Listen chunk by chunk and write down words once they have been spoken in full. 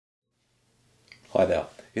Hi there.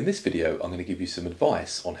 In this video I'm going to give you some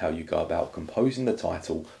advice on how you go about composing the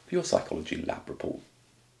title for your psychology lab report.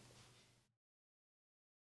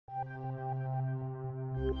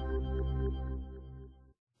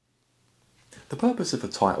 The purpose of the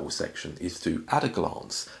title section is to, at a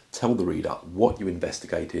glance, tell the reader what you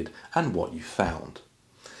investigated and what you found.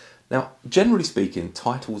 Now, generally speaking,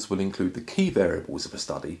 titles will include the key variables of a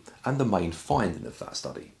study and the main finding of that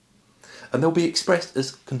study, and they'll be expressed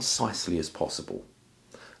as concisely as possible.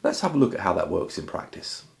 Let's have a look at how that works in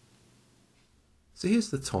practice. So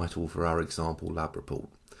here's the title for our example lab report.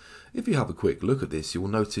 If you have a quick look at this, you'll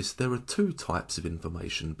notice there are two types of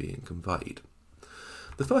information being conveyed.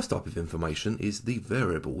 The first type of information is the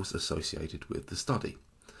variables associated with the study.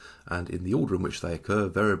 And in the order in which they occur,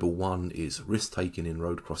 variable 1 is risk-taking in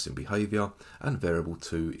road crossing behaviour, and variable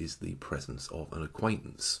 2 is the presence of an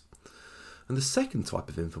acquaintance. And the second type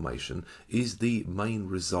of information is the main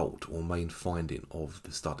result or main finding of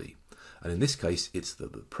the study. And in this case, it's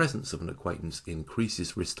that the presence of an acquaintance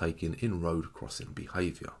increases risk-taking in road crossing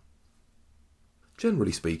behaviour.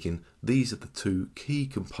 Generally speaking, these are the two key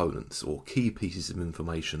components or key pieces of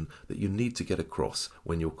information that you need to get across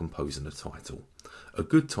when you're composing a title. A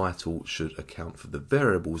good title should account for the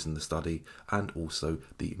variables in the study and also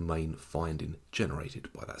the main finding generated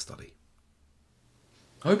by that study.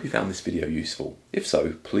 I hope you found this video useful. If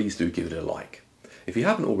so, please do give it a like. If you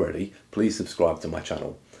haven't already, please subscribe to my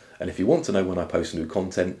channel. And if you want to know when I post new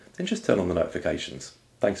content, then just turn on the notifications.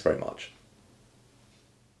 Thanks very much.